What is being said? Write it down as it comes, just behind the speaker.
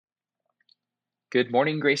Good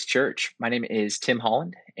morning, Grace Church. My name is Tim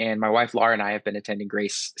Holland, and my wife Laura and I have been attending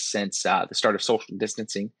Grace since the start of social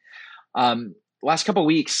distancing. Last couple of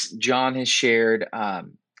weeks, John has shared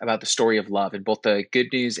about the story of love and both the good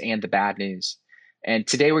news and the bad news. And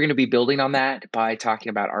today we're going to be building on that by talking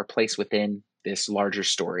about our place within this larger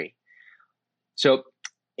story. So,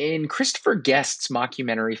 in Christopher Guest's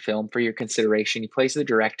mockumentary film For Your Consideration, he plays the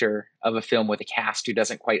director of a film with a cast who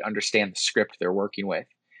doesn't quite understand the script they're working with.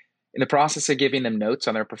 In the process of giving them notes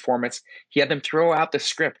on their performance, he had them throw out the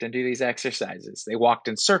script and do these exercises. They walked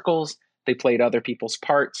in circles, they played other people's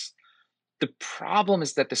parts. The problem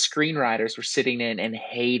is that the screenwriters were sitting in and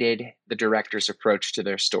hated the director's approach to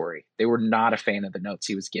their story. They were not a fan of the notes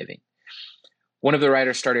he was giving. One of the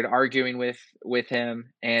writers started arguing with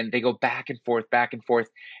him, and they go back and forth,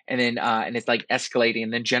 and then and it's like escalating.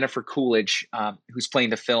 And then Jennifer Coolidge, who's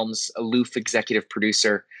playing the film's aloof executive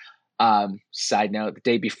producer, side note, the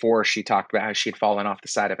day before she talked about how she had fallen off the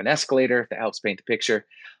side of an escalator. That helps paint the picture.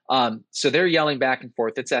 So they're yelling back and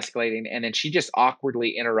forth. It's escalating. And then she just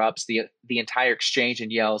awkwardly interrupts the entire exchange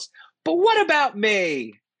and yells, "But what about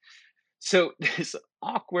me?" So this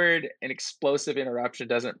awkward and explosive interruption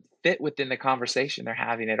doesn't fit within the conversation they're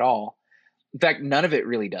having at all. In fact, none of it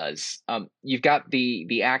really does. You've got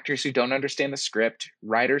the actors who don't understand the script,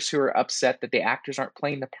 writers who are upset that the actors aren't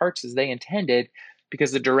playing the parts as they intended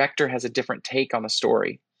because the director has a different take on the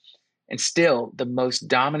story. And still, the most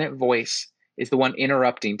dominant voice is the one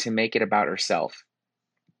interrupting to make it about herself.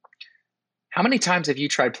 How many times have you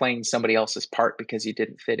tried playing somebody else's part because you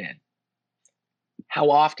didn't fit in? How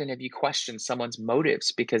often have you questioned someone's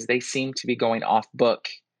motives because they seem to be going off book,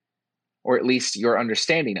 or at least your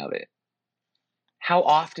understanding of it? How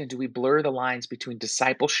often do we blur the lines between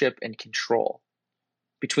discipleship and control,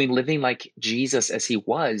 between living like Jesus as he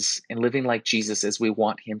was and living like Jesus as we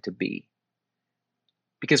want him to be?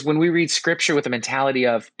 Because when we read scripture with a mentality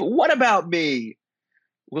of, "But what about me?"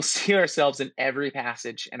 we'll see ourselves in every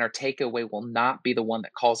passage, and our takeaway will not be the one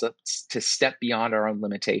that calls us to step beyond our own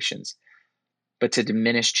limitations, but to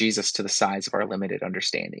diminish Jesus to the size of our limited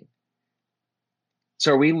understanding.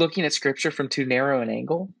 So, are we looking at scripture from too narrow an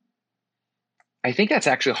angle? I think that's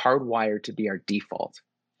actually hardwired to be our default.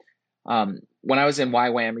 When I was in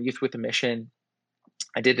YWAM, or Youth with a Mission,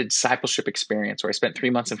 I did a discipleship experience where I spent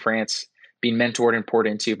 3 months in France being mentored and poured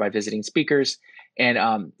into by visiting speakers,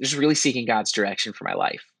 and just really seeking God's direction for my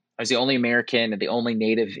life. I was the only American and the only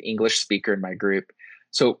native English speaker in my group.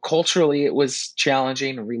 So culturally, it was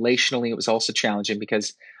challenging. Relationally, it was also challenging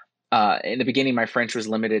because in the beginning, my French was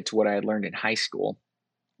limited to what I had learned in high school.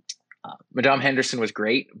 Madame Henderson was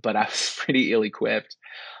great, but I was pretty ill-equipped.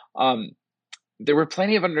 Um, there were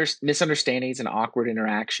plenty of misunderstandings and awkward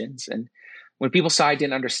interactions. And when people saw I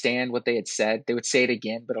didn't understand what they had said, they would say it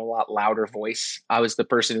again, but a lot louder voice. I was the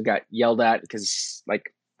person who got yelled at because,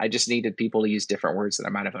 like, I just needed people to use different words that I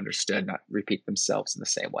might have understood, not repeat themselves in the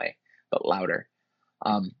same way, but louder.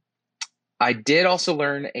 Um, I did also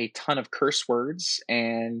learn a ton of curse words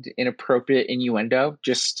and inappropriate innuendo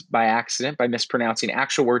just by accident, by mispronouncing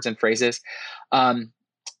actual words and phrases, um,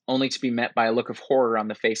 only to be met by a look of horror on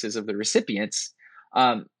the faces of the recipients.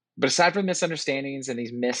 But aside from misunderstandings and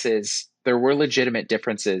these misses, there were legitimate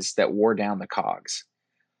differences that wore down the cogs.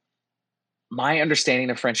 My understanding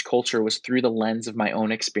of French culture was through the lens of my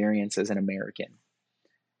own experience as an American.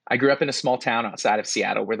 I grew up in a small town outside of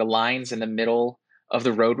Seattle where the lines in the middle of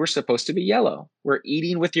the road were supposed to be yellow, where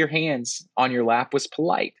eating with your hands on your lap was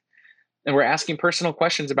polite, and where asking personal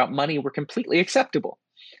questions about money were completely acceptable.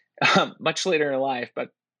 Much later in life, but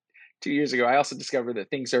 2 years ago, I also discovered that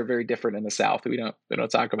things are very different in the South. We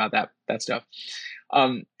don't talk about that stuff.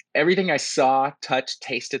 Um, Everything I saw, touched,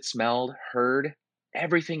 tasted, smelled, heard,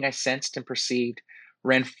 everything I sensed and perceived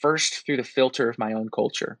ran first through the filter of my own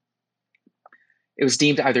culture. It was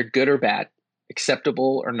deemed either good or bad,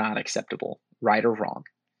 acceptable or not acceptable, right or wrong.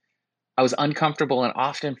 I was uncomfortable and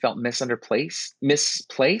often felt misplaced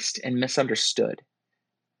and misunderstood.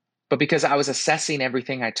 But because I was assessing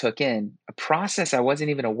everything I took in, a process I wasn't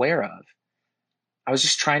even aware of, I was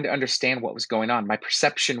just trying to understand what was going on. My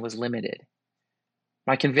perception was limited.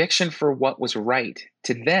 My conviction for what was right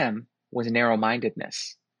to them was narrow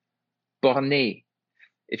mindedness. Borné,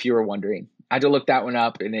 if you were wondering. I had to look that one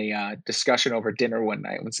up in a discussion over dinner one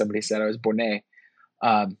night when somebody said I was borné.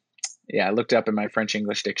 Um, yeah, I looked up in my French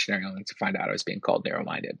English dictionary only to find out I was being called narrow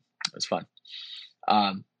minded. It was fun.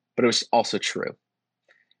 But it was also true.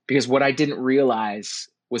 Because what I didn't realize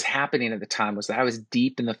was happening at the time was that I was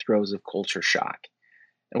deep in the throes of culture shock.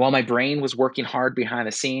 And while my brain was working hard behind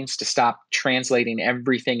the scenes to stop translating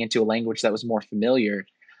everything into a language that was more familiar,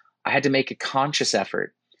 I had to make a conscious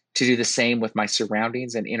effort to do the same with my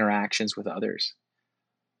surroundings and interactions with others.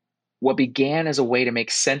 What began as a way to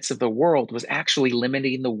make sense of the world was actually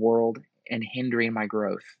limiting the world and hindering my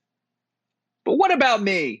growth. But what about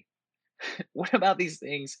me? What about these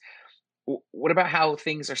things? What about how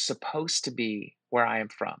things are supposed to be where I am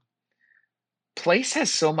from? Place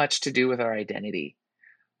has so much to do with our identity.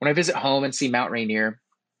 When I visit home and see Mount Rainier,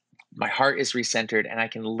 my heart is recentered and I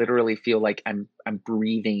can literally feel like I'm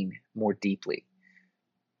breathing more deeply.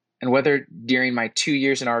 And whether during my 2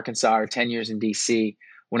 years in Arkansas or 10 years in DC,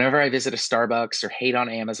 whenever I visit a Starbucks or hate on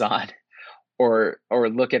Amazon or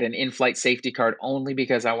look at an in-flight safety card only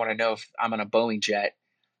because I want to know if I'm on a Boeing jet,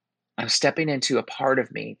 I'm stepping into a part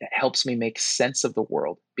of me that helps me make sense of the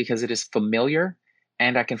world because it is familiar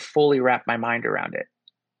and I can fully wrap my mind around it.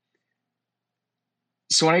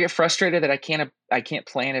 So when I get frustrated that I can't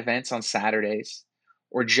plan events on Saturdays,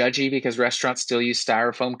 or judgy because restaurants still use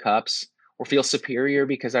styrofoam cups, or feel superior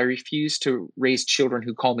because I refuse to raise children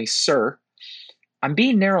who call me sir, I'm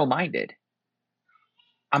being narrow-minded.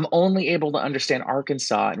 I'm only able to understand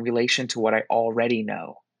Arkansas in relation to what I already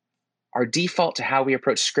know. Our default to how we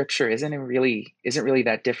approach scripture isn't really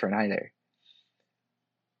that different either.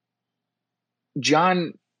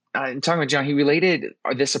 John, talking with John, he related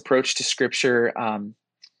this approach to scripture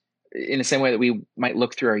in the same way that we might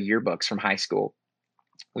look through our yearbooks from high school.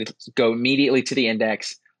 We go immediately to the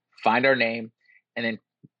index, find our name, and then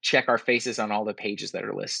check our faces on all the pages that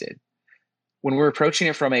are listed. When we're approaching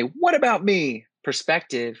it from a "what about me"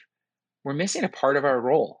 perspective, we're missing a part of our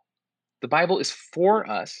role. The Bible is for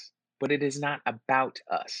us, but it is not about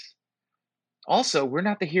us. Also, we're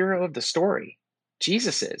not the hero of the story.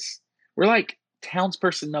 Jesus is. We're like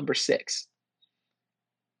townsperson number 6.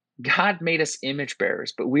 God made us image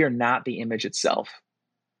bearers, but we are not the image itself.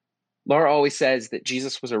 Laura always says that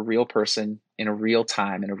Jesus was a real person in a real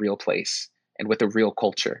time, in a real place, and with a real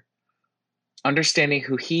culture. Understanding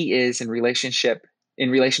who he is in relation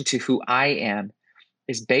to who I am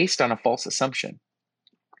is based on a false assumption.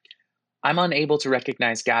 I'm unable to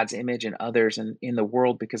recognize God's image in others and in the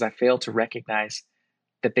world because I fail to recognize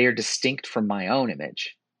that they are distinct from my own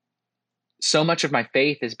image. So much of my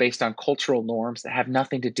faith is based on cultural norms that have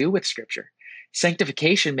nothing to do with Scripture.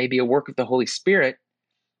 Sanctification may be a work of the Holy Spirit,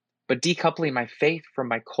 but decoupling my faith from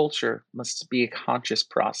my culture must be a conscious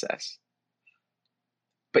process.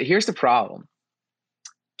 But here's the problem.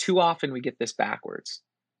 Too often we get this backwards.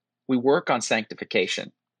 We work on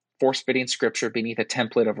sanctification, force-fitting Scripture beneath a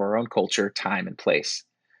template of our own culture, time, and place,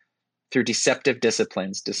 through deceptive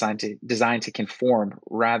disciplines designed to conform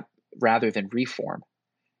rather than reform.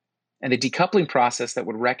 And the decoupling process that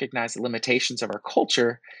would recognize the limitations of our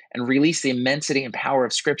culture and release the immensity and power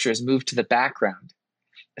of Scripture is moved to the background,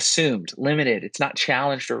 assumed, limited. It's not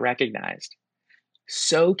challenged or recognized.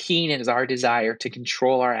 So keen is our desire to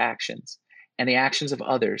control our actions and the actions of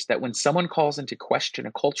others that when someone calls into question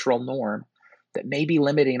a cultural norm that may be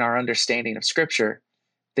limiting our understanding of Scripture,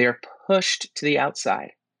 they are pushed to the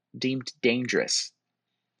outside, deemed dangerous.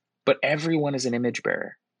 But everyone is an image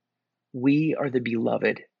bearer. We are the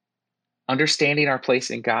beloved. Understanding our place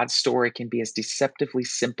in God's story can be as deceptively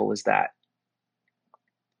simple as that.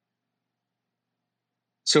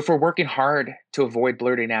 So if we're working hard to avoid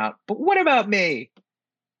blurting out, "But what about me?"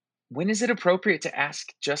 when is it appropriate to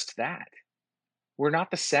ask just that? We're not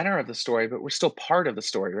the center of the story, but we're still part of the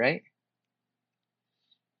story, right?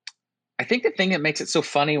 I think the thing that makes it so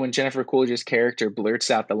funny when Jennifer Coolidge's character blurts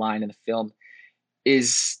out the line in the film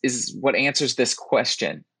is what answers this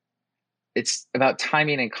question. It's about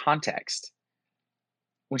timing and context.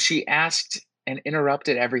 When she asked and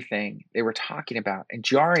interrupted everything they were talking about, and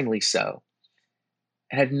jarringly so,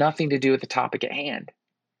 it had nothing to do with the topic at hand.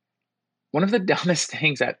 One of the dumbest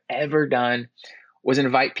things I've ever done was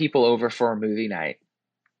invite people over for a movie night.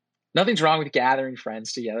 Nothing's wrong with gathering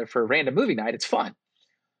friends together for a random movie night. It's fun.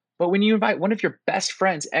 But when you invite one of your best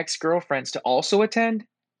friends' ex-girlfriends to also attend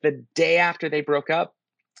the day after they broke up,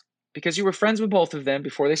 because you were friends with both of them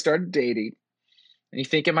before they started dating, and you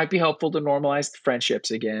think it might be helpful to normalize the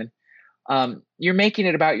friendships again, you're making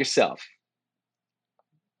it about yourself.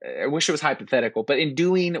 I wish it was hypothetical, but in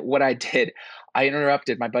doing what I did, I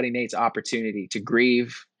interrupted my buddy Nate's opportunity to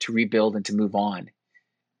grieve, to rebuild, and to move on.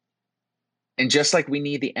 And just like we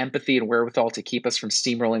need the empathy and wherewithal to keep us from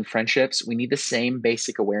steamrolling friendships, we need the same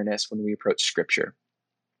basic awareness when we approach Scripture.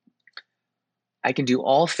 I can do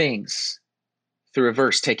all things through a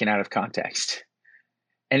verse taken out of context.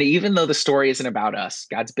 And even though the story isn't about us,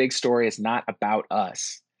 God's big story is not about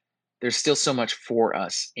us, there's still so much for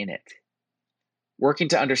us in it. Working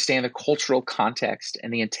to understand the cultural context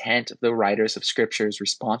and the intent of the writers of Scripture is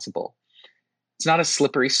responsible. It's not a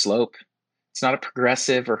slippery slope. It's not a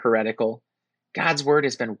progressive or heretical. God's word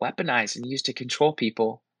has been weaponized and used to control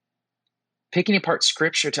people, Picking apart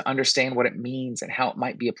scripture to understand what it means and how it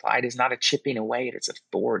might be applied is not a chipping away at its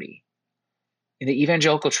authority. In the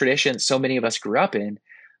evangelical tradition so many of us grew up in,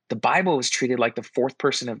 the Bible was treated like the fourth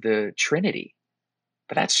person of the Trinity,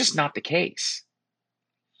 but that's just not the case.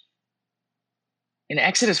 In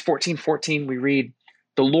Exodus 14:14, we read,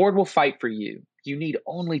 "The Lord will fight for you. You need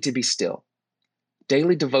only to be still."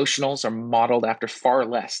 Daily devotionals are modeled after far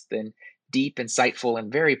less than deep, insightful,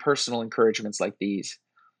 and very personal encouragements like these.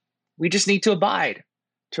 We just need to abide,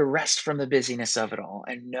 to rest from the busyness of it all,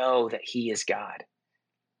 and know that He is God.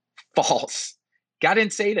 False. God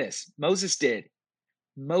didn't say this. Moses did.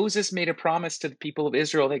 Moses made a promise to the people of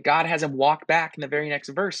Israel that God has him walk back in the very next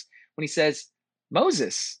verse when he says,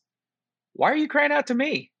 "Moses, why are you crying out to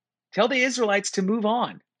me? Tell the Israelites to move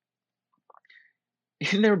on."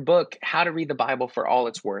 In their book, How to Read the Bible for All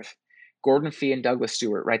It's Worth, Gordon Fee and Douglas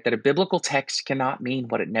Stewart write that a biblical text cannot mean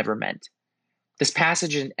what it never meant. This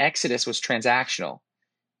passage in Exodus was transactional.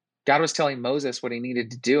 God was telling Moses what he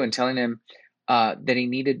needed to do and telling him that he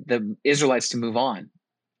needed the Israelites to move on.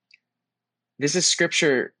 This is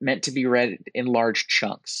scripture meant to be read in large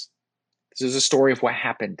chunks. This is a story of what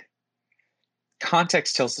happened.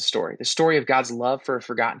 Context tells the story of God's love for a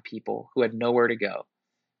forgotten people who had nowhere to go,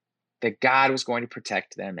 that God was going to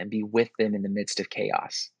protect them and be with them in the midst of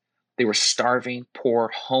chaos. They were starving, poor,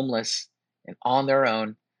 homeless, and on their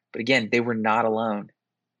own. But again, they were not alone.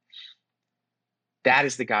 That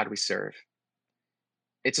is the God we serve.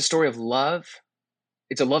 It's a story of love.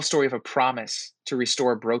 It's a love story of a promise to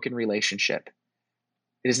restore a broken relationship.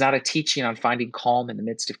 It is not a teaching on finding calm in the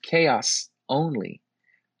midst of chaos only,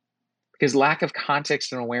 because lack of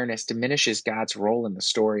context and awareness diminishes God's role in the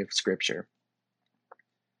story of Scripture.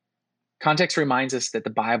 Context reminds us that the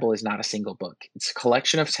Bible is not a single book. It's a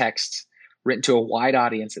collection of texts written to a wide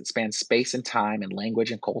audience that spans space and time and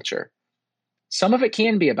language and culture. Some of it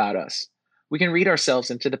can be about us. We can read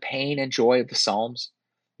ourselves into the pain and joy of the Psalms,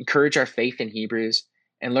 encourage our faith in Hebrews,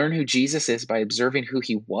 and learn who Jesus is by observing who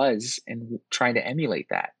he was and trying to emulate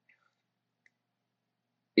that.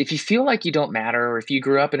 If you feel like you don't matter, or if you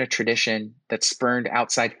grew up in a tradition that spurned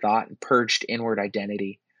outside thought and purged inward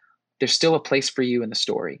identity, there's still a place for you in the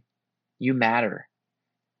story. You matter.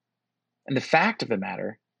 And the fact of the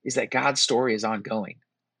matter is that God's story is ongoing.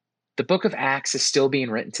 The book of Acts is still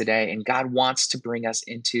being written today, and God wants to bring us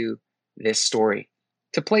into this story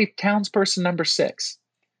to play townsperson number 6,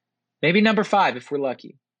 maybe number 5 if we're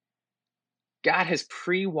lucky. God has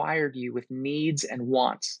pre-wired you with needs and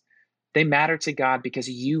wants. They matter to God because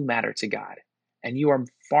you matter to God, and you are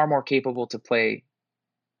far more capable to play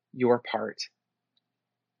your part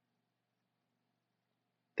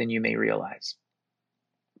than you may realize.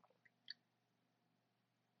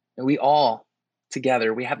 And we all,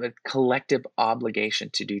 together, we have a collective obligation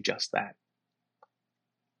to do just that.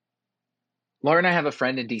 Laura and I have a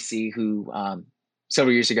friend in DC who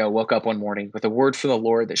several years ago woke up one morning with a word from the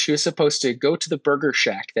Lord that she was supposed to go to the Burger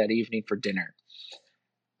Shack that evening for dinner.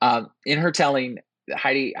 In her telling,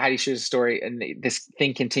 Heidi shares a story, and this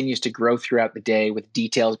thing continues to grow throughout the day with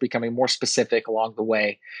details becoming more specific along the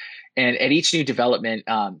way. And at each new development,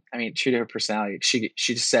 true to her personality,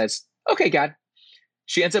 she just says, "Okay, God."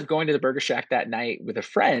 She ends up going to the Burger Shack that night with a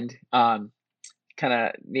friend. Kind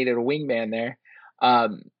of needed a wingman there.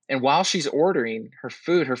 And while she's ordering her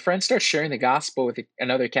food, her friend starts sharing the gospel with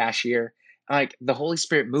another cashier. Like, the Holy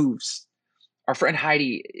Spirit moves. Our friend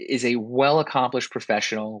Heidi is a well-accomplished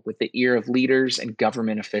professional with the ear of leaders and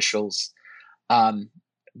government officials.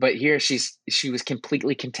 But here she was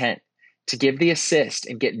completely content to give the assist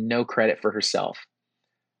and get no credit for herself.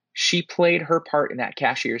 She played her part in that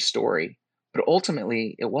cashier's story, but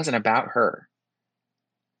ultimately it wasn't about her.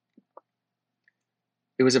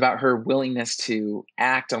 It was about her willingness to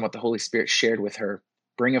act on what the Holy Spirit shared with her,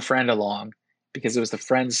 bring a friend along, because it was the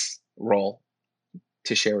friend's role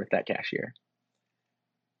to share with that cashier.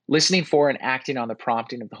 Listening for and acting on the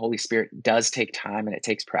prompting of the Holy Spirit does take time, and it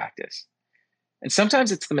takes practice. And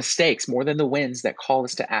sometimes it's the mistakes more than the wins that call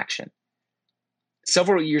us to action.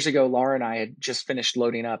 Several years ago, Laura and I had just finished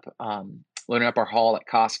loading up our haul at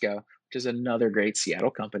Costco, which is another great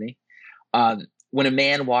Seattle company. When a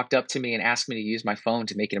man walked up to me and asked me to use my phone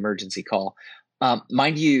to make an emergency call.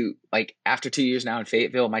 Mind you, like, after 2 years now in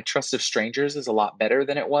Fayetteville, my trust of strangers is a lot better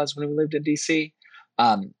than it was when we lived in DC.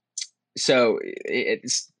 So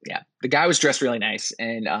the guy was dressed really nice,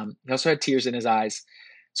 and he also had tears in his eyes.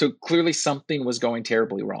 So clearly something was going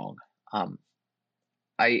terribly wrong.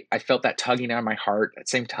 I felt that tugging on my heart, that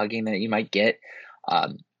same tugging that you might get,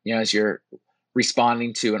 as you're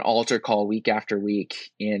responding to an altar call week after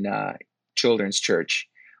week in children's church.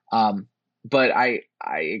 But I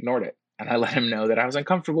ignored it, and I let him know that I was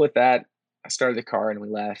uncomfortable with that. I started the car and we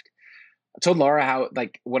left. I told Laura how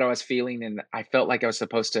like what I was feeling, and I felt like I was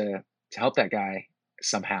supposed to help that guy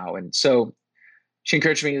somehow. And so she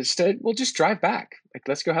encouraged me instead, "We'll just drive back. Like,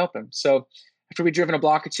 let's go help him." So after we'd driven a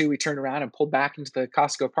block or two, we turned around and pulled back into the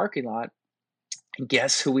Costco parking lot. And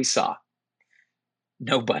guess who we saw?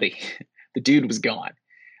 Nobody. The dude was gone.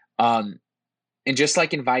 Um, and just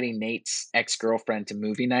like inviting Nate's ex-girlfriend to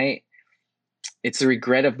movie night, it's the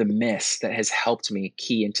regret of the miss that has helped me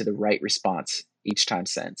key into the right response each time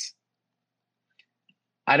since.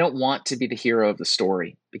 I don't want to be the hero of the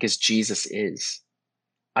story because Jesus is.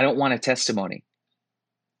 I don't want a testimony.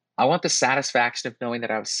 I want the satisfaction of knowing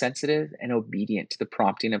that I was sensitive and obedient to the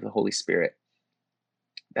prompting of the Holy Spirit.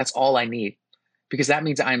 That's all I need because that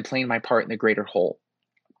means I am playing my part in the greater whole.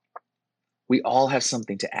 We all have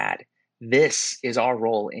something to add. This is our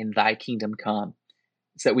role in Thy Kingdom Come.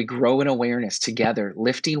 It's that we grow in awareness together,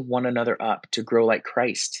 lifting one another up to grow like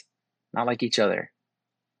Christ, not like each other.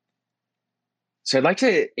 So I'd like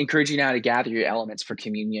to encourage you now to gather your elements for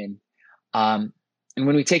communion. And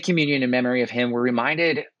when we take communion in memory of Him, we're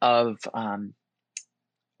reminded of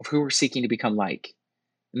who we're seeking to become like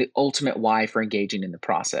and the ultimate why for engaging in the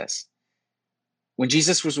process. When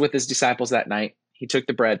Jesus was with His disciples that night, He took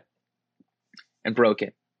the bread and broke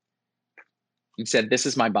it and said, "This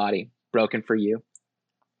is my body broken for you."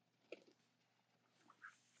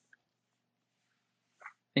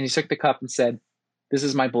 And He took the cup and said, "This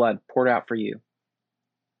is my blood poured out for you."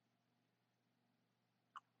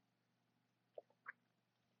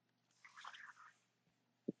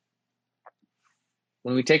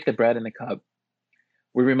 When we take the bread and the cup,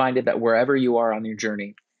 we're reminded that wherever you are on your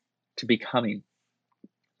journey to becoming,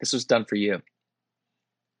 this was done for you,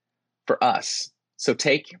 for us. So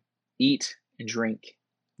take, eat, and drink.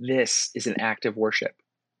 This is an act of worship.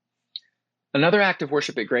 Another act of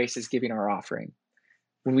worship at Grace is giving our offering.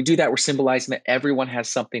 When we do that, we're symbolizing that everyone has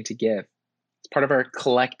something to give. It's part of our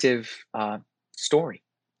collective story.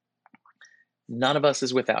 None of us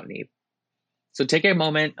is without need. So take a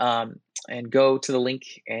moment and go to the link,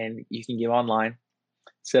 and you can give online,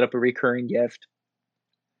 set up a recurring gift.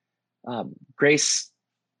 Grace,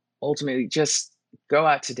 ultimately, just go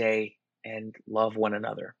out today and love one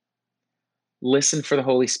another. Listen for the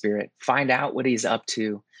Holy Spirit, find out what He's up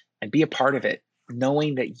to, and be a part of it,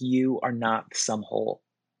 knowing that you are not the sum whole,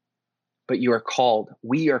 but you are called,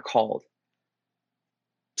 we are called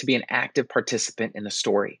to be an active participant in the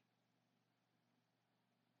story.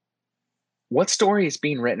 What story is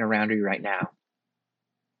being written around you right now?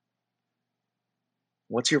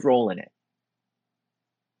 What's your role in it?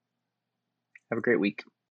 Have a great week.